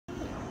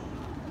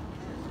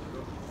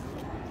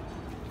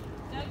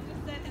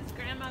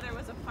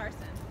Parson.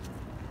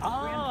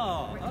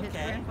 Oh, His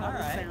okay, all grandfather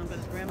was right. Bowne, but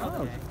his grandmother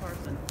was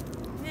Parson.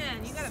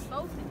 Man, you got it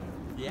both in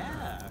you.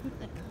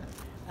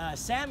 Yeah.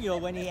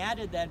 Samuel, when he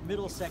added that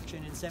middle section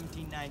in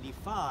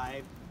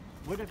 1795,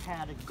 would have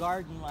had a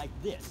garden like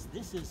this.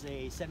 This is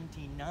a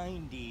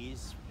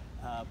 1790s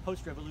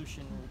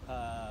post-revolution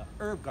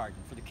herb garden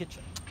for the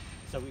kitchen.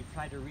 So we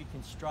tried to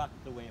reconstruct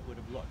the way it would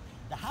have looked.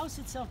 The house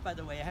itself, by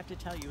the way, I have to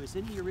tell you, is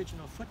in the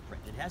original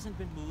footprint. It hasn't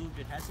been moved,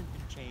 it hasn't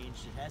been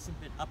changed, it hasn't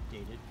been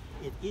updated.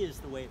 It is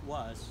the way it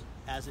was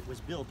as it was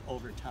built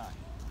over time.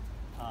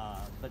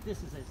 But this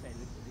is, as I say,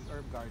 the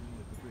herb garden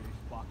with the British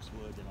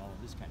boxwood and all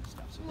of this kind of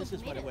stuff. So this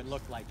is what it would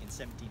look like in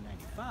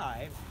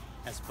 1795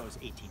 as opposed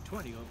to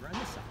 1820 over on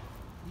this side.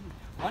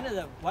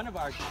 One of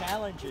our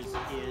challenges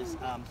is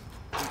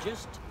we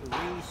just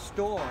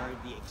restored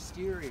the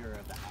exterior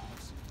of the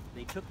house.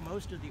 They took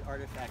most of the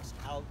artifacts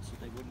out so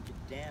they wouldn't get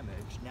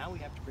damaged. Now we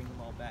have to bring them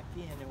all back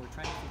in, and we're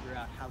trying to figure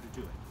out how to do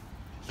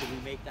it. Should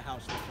we make the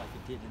house look like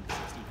it did in the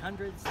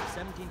 1600s, the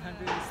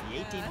 1700s, the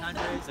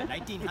 1800s, the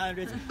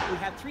 1900s? We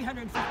have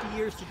 350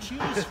 years to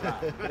choose from.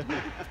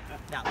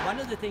 Now, one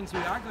of the things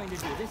we are going to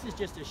do, this is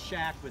just a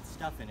shack with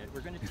stuff in it.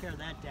 We're going to tear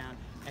that down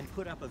and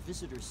put up a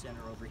visitor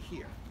center over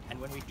here. And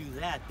when we do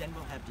that, then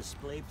we'll have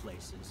display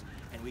places,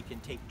 and we can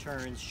take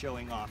turns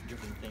showing off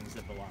different things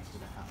that belong to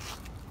the house.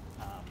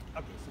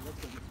 Okay, so let's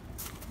go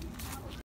this way.